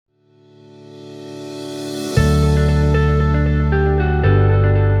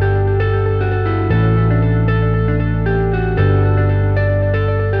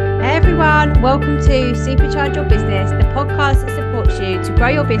Welcome to Supercharge Your Business, the podcast that supports you to grow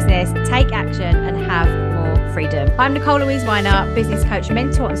your business, take action, and have more freedom. I'm Nicole Louise Weiner, business coach,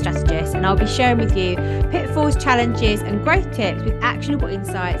 mentor, and strategist, and I'll be sharing with you pitfalls, challenges, and growth tips with actionable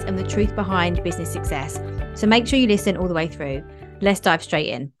insights and the truth behind business success. So make sure you listen all the way through. Let's dive straight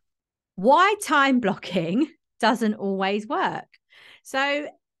in. Why time blocking doesn't always work. So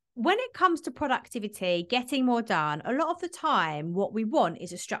when it comes to productivity, getting more done, a lot of the time, what we want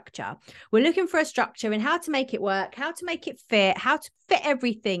is a structure. We're looking for a structure and how to make it work, how to make it fit, how to fit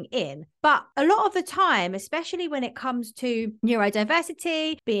everything in. But a lot of the time, especially when it comes to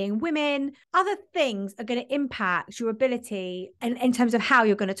neurodiversity, being women, other things are going to impact your ability in terms of how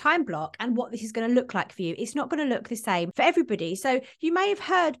you're going to time block and what this is going to look like for you. It's not going to look the same for everybody. So you may have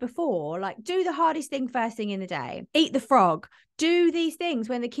heard before, like, do the hardest thing first thing in the day, eat the frog, do these things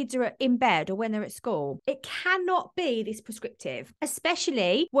when the kids are in bed or when they're at school. It cannot be this prescriptive,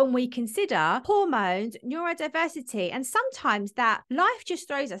 especially when we consider hormones, neurodiversity, and sometimes that life just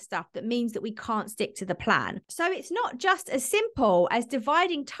throws us stuff that means that we can't stick to the plan. So it's not just as simple as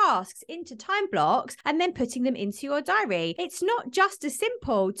dividing tasks into time blocks and then putting them into your diary. It's not just as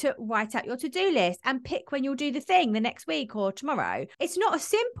simple to write out your to-do list and pick when you'll do the thing the next week or tomorrow. It's not as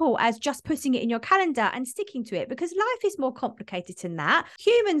simple as just putting it in your calendar and sticking to it, because life is more complicated than that.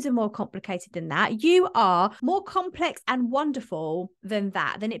 Humans are more complicated than that. You are more complex and wonderful than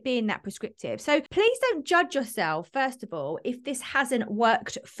that, than it being that prescriptive. So please don't judge yourself, first of all, if this hasn't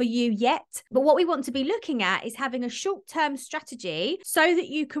worked for you yet. But what we want to be looking at is having a short-term strategy so that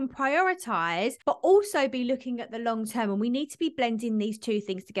you can prioritize, but also be looking at the long term. And we need to be blending these two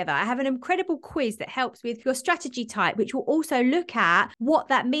things together. I have an incredible quiz that helps with your strategy type, which will also look at what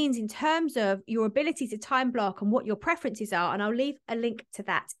that means in terms of your ability to time block and what your preferences are. And I'll leave a link to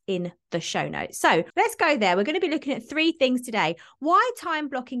that in the show notes. So let's go there. We're going to be looking at three things today. Why time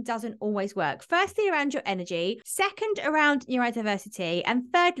blocking doesn't always work. Firstly, around your energy. Second, around neurodiversity. And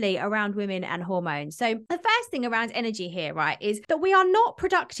thirdly, around women and hormones. So the first thing around energy here, right, is that we are not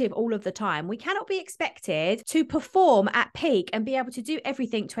productive all of the time. We cannot be expected to perform at peak and be able to do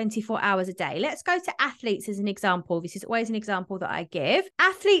everything 24 hours a day. Let's go to athletes as an example. This is always an example that I give.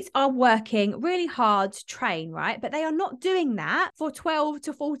 Athletes are working really hard to train, right? But they are not doing that for 12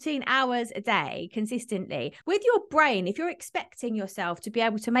 to 14 hours a day consistently. With your brain, if you're expecting yourself to be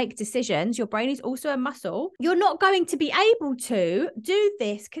able to make decisions, your brain is also a muscle, you're not going to be able to do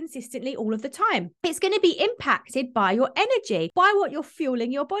this consistently all of the time. It's going to be impacted by your energy, by what you're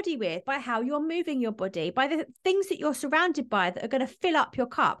fueling your body with, by how you're moving your body, by the things that you're surrounded by that are going to fill up your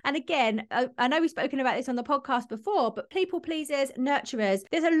cup. And again, I know we've spoken about this on the podcast before, but people pleasers, nurturers,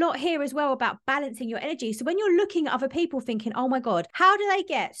 there's a lot here as well about balancing your energy. So when you're looking at other people thinking, oh my God, how do they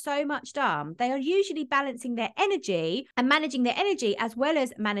get so much done? They are usually balancing their energy and managing their energy as well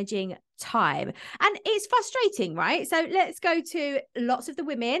as managing time. And it's frustrating, right? So let's go to lots of the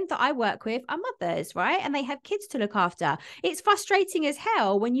women that I work with are mothers, right? And they have kids to look after. It's frustrating as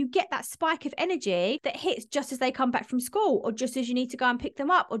hell when you get that spike of energy that hits just as they come back from school, or just as you need to go and pick them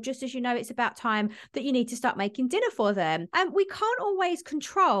up, or just as you know it's about time that you need to start making dinner for them. And we can't always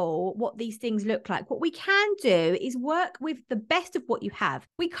control what these things look like. What we can do is work with the best of what you have.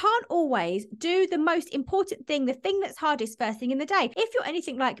 We can't always do the most important thing, the thing that's hardest first thing in the day. If you're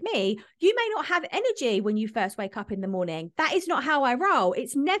anything like me, you may not have energy when you first wake up in the morning. That is not how I roll.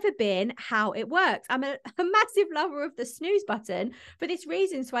 It's never been how it works. I'm a massive lover of the snooze button for this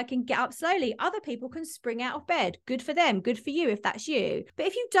reason, so I can get up slowly. Other people can spring out of bed. Good for them. Good for you if that's you. But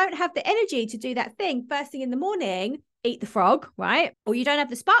if you don't have the energy to do that thing first thing in the morning, eat the frog, right? Or you don't have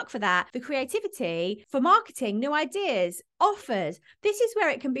the spark for that, the creativity for marketing, new ideas, offers. This is where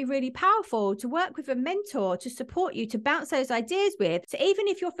it can be really powerful to work with a mentor to support you, to bounce those ideas with. So even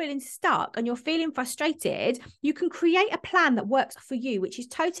if you're feeling stuck and you're feeling frustrated, you can create a plan that works for you, which is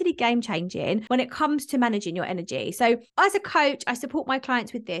totally game changing when it comes to managing your energy. So as a coach, I support my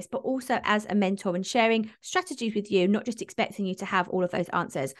clients with this, but also as a mentor and sharing strategies with you, not just expecting you to have all of those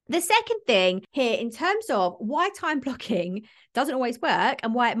answers. The second thing here in terms of why time blocking doesn't always work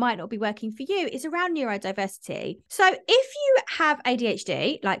and why it might not be working for you is around neurodiversity. So if you have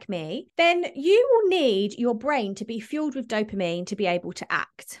ADHD like me, then you will need your brain to be fueled with dopamine to be able to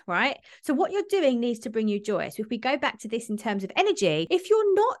act, right? So what you're doing needs to bring you joy. So if we go back to this in terms of energy, if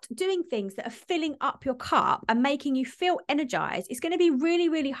you're not doing things that are filling up your cup and making you feel energized, it's going to be really,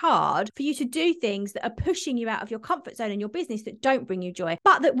 really hard for you to do things that are pushing you out of your comfort zone in your business that don't bring you joy,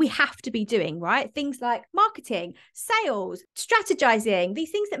 but that we have to be doing, right? Things like marketing, sales, strategizing,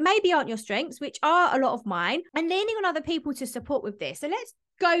 these things that maybe aren't your strengths, which are a lot of mine, and leaning on other people to support with this. So let's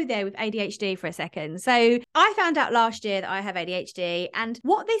go there with ADHD for a second. So I found out last year that I have ADHD, and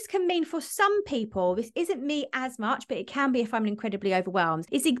what this can mean for some people, this isn't me as much, but it can be if I'm incredibly overwhelmed,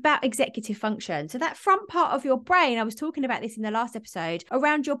 is about executive function. So that front part of your brain, I was talking about this in the last episode,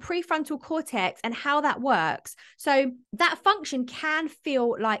 around your prefrontal cortex and how that works. So that function can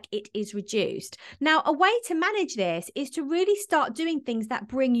feel like it is reduced. Now, a way to manage this is to really start doing things that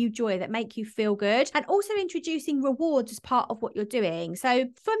bring you joy, that make you feel good, and also introducing rewards as part of what you're doing. So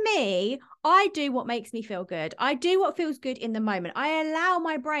for me, I do what makes me feel good. I do what feels good in the moment. I allow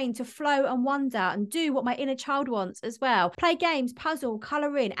my brain to flow and wander and do what my inner child wants as well. Play games, puzzle,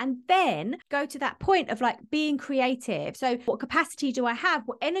 color in, and then go to that point of like being creative. So what capacity do I have?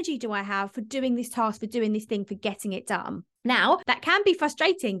 What energy do I have for doing this task, for doing this thing, for getting it done? Now, that can be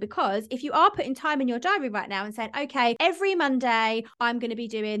frustrating because if you are putting time in your diary right now and saying, okay, every Monday, I'm going to be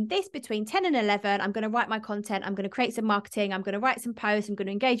doing this between 10 and 11. I'm going to write my content. I'm going to create some marketing. I'm going to write some posts. I'm going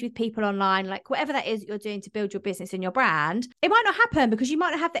to engage with people online, like whatever that is that you're doing to build your business and your brand. It might not happen because you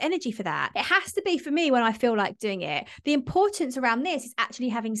might not have the energy for that. It has to be for me when I feel like doing it. The importance around this is actually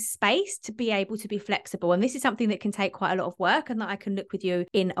having space to be able to be flexible. And this is something that can take quite a lot of work and that I can look with you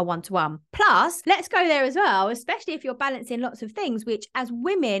in a one-to-one. Plus, let's go there as well, especially if you're balancing lots of things, which as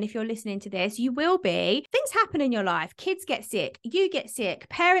women, if you're listening to this, you will be. Things happen in your life. Kids get sick, you get sick,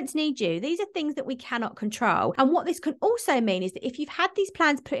 parents need you. These are things that we cannot control. And what this can also mean is that if you've had these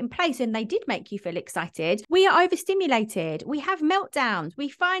plans put in place and they did make you feel excited, we are overstimulated. We have meltdowns. We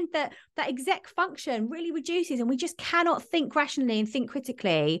find that that exec function really reduces and we just cannot think rationally and think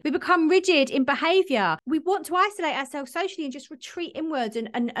critically. We become rigid in behavior. We want to isolate ourselves socially and just retreat inwards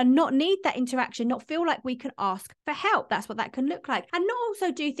and not need that interaction, not feel like we can ask for help. That's what that can look like, and not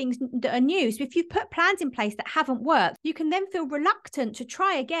also do things that are new. So if you've put plans in place that haven't worked, you can then feel reluctant to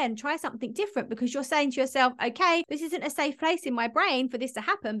try again, try something different, because you're saying to yourself, okay, this isn't a safe place in my brain for this to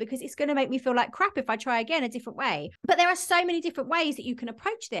happen because it's going to make me feel like crap if I try again a different way. But there are so many different ways that you can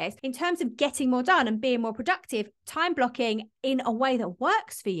approach this in terms of getting more done and being more productive, time blocking in a way that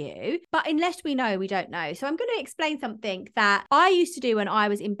works for you. But unless we know, we don't know. So I'm going to explain something that I used to do when I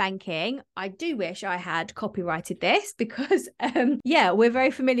was in banking. I do wish I had copyrighted this because we're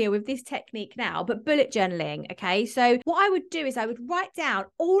very familiar with this technique now, but bullet journaling. Okay. So what I would do is I would write down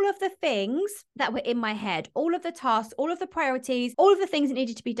all of the things that were in my head, all of the tasks, all of the priorities, all of the things that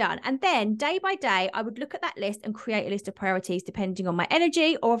needed to be done. And then day by day, I would look at that list and create a list of priorities depending on my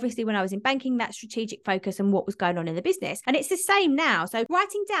energy, or obviously when I was in banking, that strategic focus and what was going on in the business. And it's the same now. So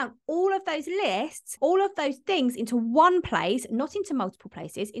writing down all of those lists, all of those things into one place, not into multiple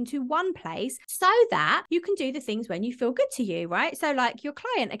places, into one place, so that you can do the things when you feel good to you, right? So like your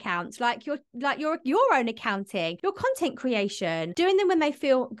client accounts, like your own accounting, your content creation, doing them when they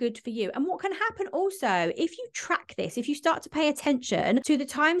feel good for you. And what can happen also, if you track this, if you start to pay attention to the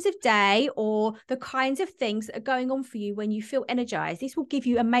times of day or the kinds of things that are going on for you when you feel energized, this will give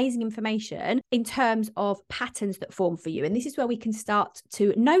you amazing information in terms of patterns that form for you. And this is where we can start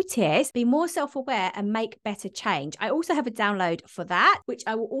to notice, be more self-aware and make better change. I also have a download for that, which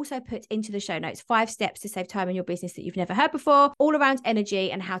I will also put into the show notes, 5 steps to save time in your business that you've never heard before, all around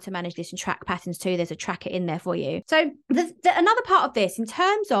energy and how to manage this and track patterns too. There's a tracker in there for you. So another part of this in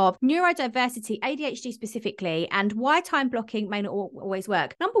terms of neurodiversity, ADHD specifically, and why time blocking may not always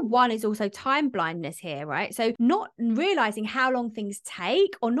work. Number one is also time blindness here, right? So not realizing how long things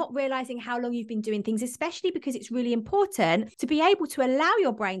take or not realizing how long you've been doing things, especially because it's really important to be able to allow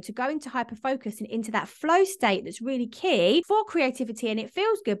your brain to go into hyperfocus and into that flow state that's really key for creativity, and it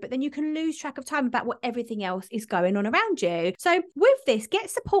feels good, but then you can lose track of time about what everything else is going on around you. So with this, get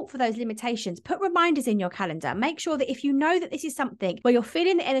support for those limitations, put reminders in your calendar, make sure that if you know that this is something where you're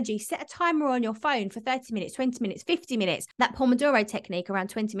feeling the energy, set a timer on your phone for 30 minutes, 20 minutes, 50 minutes. That Pomodoro technique around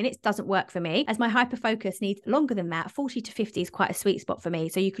 20 minutes doesn't work for me, as my hyperfocus needs longer than that. 40 to 50 is quite a sweet spot for me.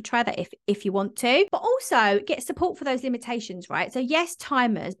 So you could try that if you want to, but also get support for those limitations, right? So yes,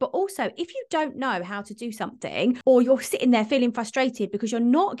 timers, but also if you don't know how to do something, or you're sitting there feeling frustrated because you're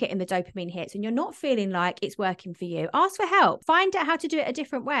not getting the dopamine hits and you're not feeling like it's working for you, ask for help, find out how to do it a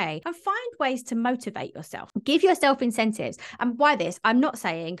different way, and find ways to motivate yourself. Give yourself incentives. And by this, I'm not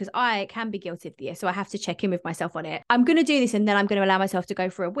saying, because I can be guilty of this, so I have to check in with myself on it. I'm going to do this and then I'm going to allow myself to go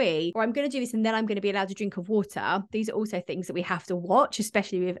for a wee, or I'm going to do this and then I'm going to be allowed to drink of water. These are also things that we have to watch,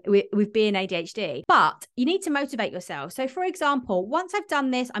 especially with being ADHD. But you need to motivate yourself. So for example, once I've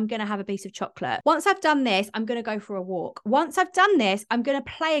done this, I'm going to have a piece of chocolate. Once I've done this, I'm going to go for a walk. Once I've done this, I'm going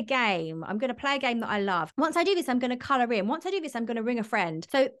to play a game. I'm going to play a game that I love. Once I do this, I'm going to color in. Once I do this, I'm going to ring a friend.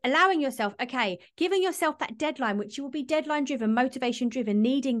 So allowing yourself, okay, giving yourself that deadline, which you will be deadline driven, motivation driven,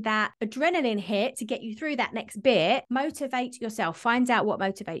 needing that adrenaline hit to get you through that next bit. Motivate yourself. Find out what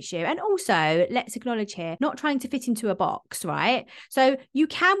motivates motivates you. And also, let's acknowledge here, not trying to fit into a box, right? So you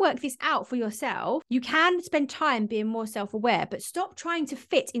can work this out for yourself. You can spend time being more self-aware, but stop trying to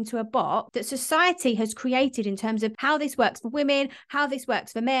fit into a box that society has created in terms of how this works for women, how this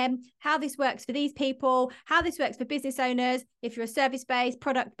works for men, how this works for these people, how this works for business owners. If you're a service-based,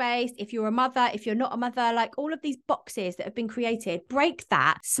 product-based, if you're a mother, if you're not a mother, like all of these boxes that have been created, break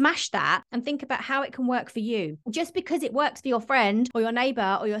that, smash that, and think about how it can work for you. Just because it works for your friend or your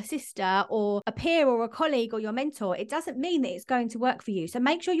neighbor or your sister or a peer or a colleague or your mentor, it doesn't mean that it's going to work for you. So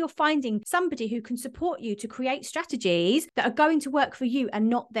make sure you're finding somebody who can support you to create strategies that are going to work for you and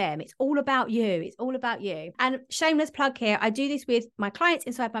not them. It's all about you. It's all about you. And shameless plug here, I do this with my clients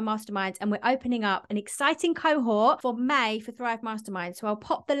inside my masterminds, and we're opening up an exciting cohort for May for Thrive Mastermind. So I'll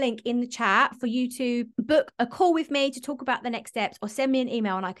pop the link in the chat for you to book a call with me to talk about the next steps, or send me an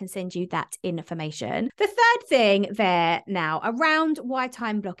email and I can send you that information. The third thing there now around why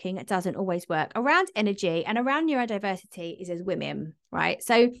time blocking doesn't always work, around energy and around neurodiversity, is as women, right?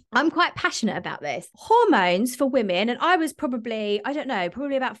 So I'm quite passionate about this. Hormones for women, and I was probably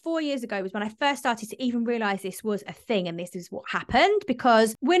about 4 years ago was when I first started to even realize this was a thing and this is what happened,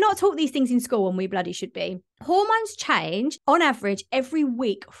 because we're not taught these things in school and we bloody should be. Hormones change on average every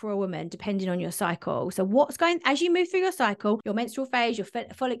week for a woman, depending on your cycle. So as you move through your cycle, your menstrual phase, your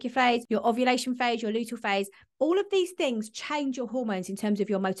follicular phase, your ovulation phase, your luteal phase, all of these things change your hormones in terms of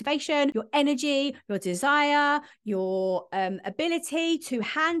your motivation, your energy, your desire, your ability to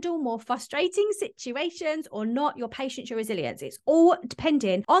handle more frustrating situations or not, your patience, your resilience. It's all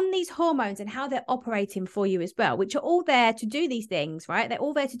depending on these hormones and how they're operating for you as well, which are all there to do these things, right? They're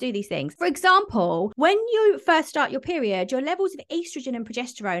all there to do these things. For example, when you first start your period, your levels of estrogen and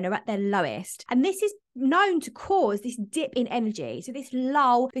progesterone are at their lowest. And this is known to cause this dip in energy. So this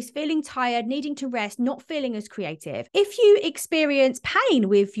lull, this feeling tired, needing to rest, not feeling as creative. If you experience pain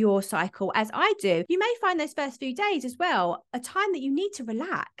with your cycle, as I do, you may find those first few days as well a time that you need to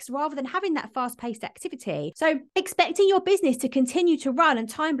relax rather than having that fast-paced activity. So expecting your business to continue to run and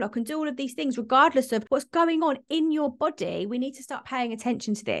time block and do all of these things regardless of what's going on in your body, we need to start paying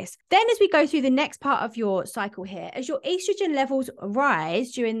attention to this. Then as we go through the next part of your cycle here, as your estrogen levels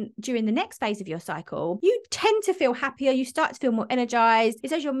rise during the next phase of your cycle, you tend to feel happier, you start to feel more energized.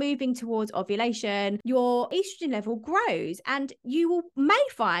 It's as you're moving towards ovulation, your estrogen level grows, and you may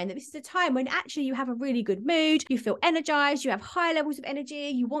find that this is a time when actually you have a really good mood, you feel energized, you have high levels of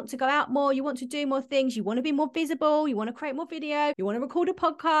energy, you want to go out more, you want to do more things, you want to be more visible, you want to create more video, you want to record a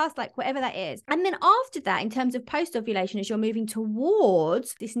podcast, like whatever that is. And then after that, in terms of post-ovulation, as you're moving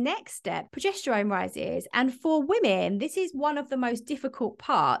towards this next step, progesterone rises. And for women, this is one of the most difficult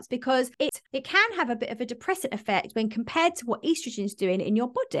parts because it can have a bit of a depressant effect when compared to what estrogen is doing in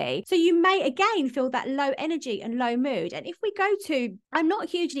your body. So you may again feel that low energy and low mood. And if we go to, I'm not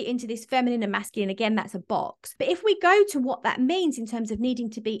hugely into this feminine and masculine, again, that's a box. But if we go to what that means in terms of needing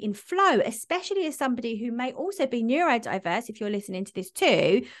to be in flow, especially as somebody who may also be neurodiverse, if you're listening to this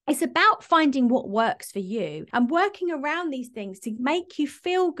too, it's about finding what works for you and working around these things to make you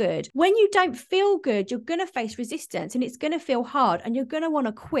feel good. When you don't feel good, you're going to face resistance and it's going to feel hard and you're going to want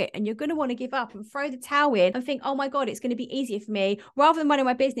to quit and you're going to want to give up and throw the towel in and think, oh my God, it's going to be easier for me rather than running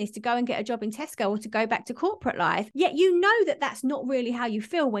my business to go and get a job in Tesco or to go back to corporate life. Yet you know that that's not really how you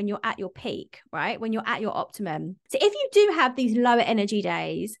feel when you're at your peak, right? When you're at your optimum. So if you do have these lower energy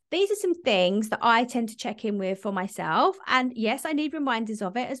days, these are some things that I tend to check in with for myself. And yes, I need reminders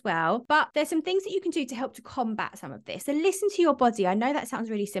of it as well. But there's some things that you can do to help to combat some of this. So listen to your body. I know that sounds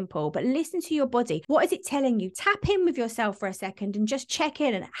really simple, but listen to your body. What is it telling you? Tap in with yourself for a second and just check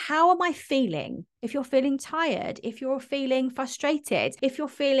in. And how am I feeling? If you're feeling tired, if you're feeling frustrated, if you're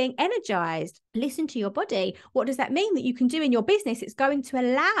feeling energized, listen to your body. What does that mean that you can do in your business? It's going to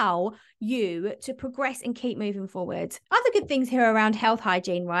allow you to progress and keep moving forward. Other good things here around health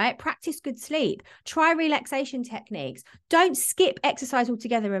hygiene, right? Practice good sleep. Try relaxation techniques. Don't skip exercise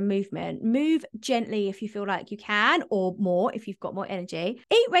altogether and movement. Move gently if you feel like you can, or more if you've got more energy.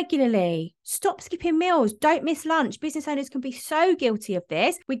 Eat regularly. Stop skipping meals. Don't miss lunch. Business owners can be so guilty of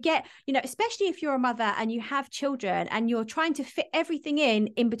this. We get, especially if you're a mother and you have children and you're trying to fit everything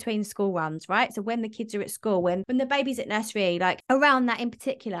in between school runs, right? So when the kids are at school, when the baby's at nursery, like around that in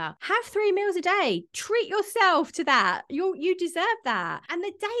particular, have 3 meals a day. Treat yourself to that. You deserve that. And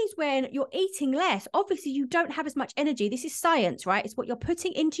the days when you're eating less, obviously you don't have as much energy. This is science, right? It's what you're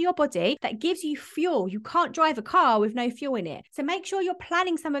putting into your body that gives you fuel. You can't drive a car with no fuel in it. So make sure you're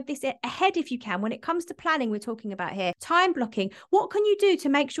planning some of this ahead if you can. When it comes to planning, we're talking about here, time blocking. What can you do to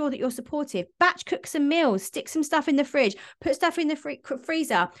make sure that you're supportive? Batch cook some meals, stick some stuff in the fridge, put stuff in the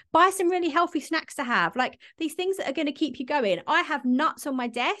freezer, buy some really healthy healthy snacks to have, like these things that are going to keep you going. I have nuts on my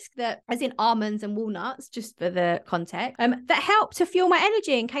desk that, as in almonds and walnuts, just for the context, that help to fuel my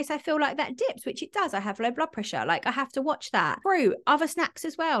energy in case I feel like that dips, which it does. I have low blood pressure. Like I have to watch that. Fruit, other snacks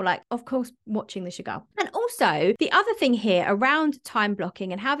as well. Like, of course, watching the sugar. And also the other thing here around time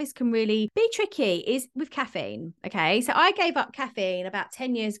blocking and how this can really be tricky is with caffeine. Okay. So I gave up caffeine about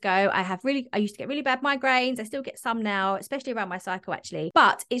 10 years ago. I used to get really bad migraines. I still get some now, especially around my cycle actually.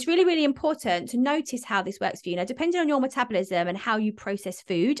 But it's really, really important to notice how this works for you. Now, depending on your metabolism and how you process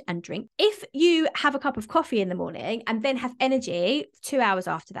food and drink, if you have a cup of coffee in the morning and then have energy 2 hours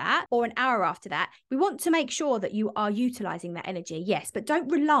after that or an hour after that, we want to make sure that you are utilizing that energy. Yes, but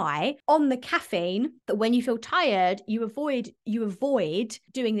don't rely on the caffeine that when you feel tired, you avoid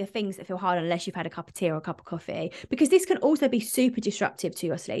doing the things that feel hard unless you've had a cup of tea or a cup of coffee, because this can also be super disruptive to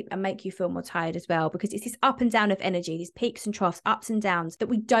your sleep and make you feel more tired as well, because it's this up and down of energy, these peaks and troughs, ups and downs that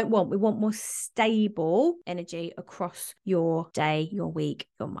we don't want. We want more stable energy across your day, your week,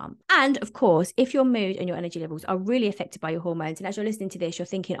 your month. And of course, if your mood and your energy levels are really affected by your hormones, and as you're listening to this, you're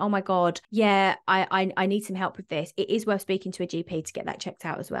thinking, oh my God, yeah, I need some help with this, it is worth speaking to a GP to get that checked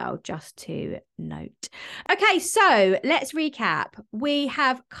out as well, just to note. Okay, so let's recap. We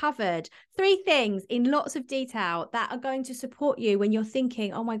have covered 3 things in lots of detail that are going to support you when you're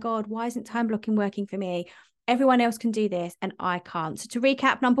thinking, oh my God, why isn't time blocking working for me? Everyone else can do this and I can't. So to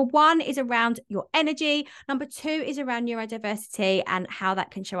recap, number 1 is around your energy. Number 2 is around neurodiversity and how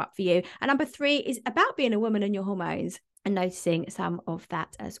that can show up for you. And number 3 is about being a woman and your hormones and noticing some of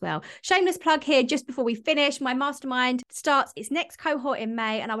that as well. Shameless plug here just before we finish. My mastermind starts its next cohort in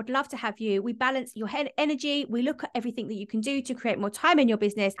May and I would love to have you. We balance your energy. We look at everything that you can do to create more time in your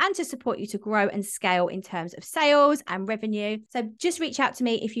business and to support you to grow and scale in terms of sales and revenue. So just reach out to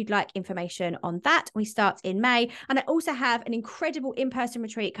me if you'd like information on that. We start in May. And I also have an incredible in-person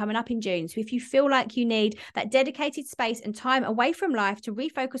retreat coming up in June. So if you feel like you need that dedicated space and time away from life to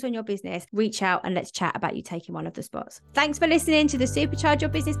refocus on your business, reach out and let's chat about you taking one of the spots. Thanks for listening to the Supercharge Your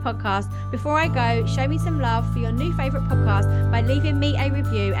Business podcast. Before I go, show me some love for your new favorite podcast by leaving me a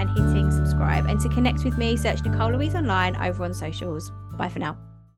review and hitting subscribe. And to connect with me, search Nicole Louise online over on socials. Bye for now.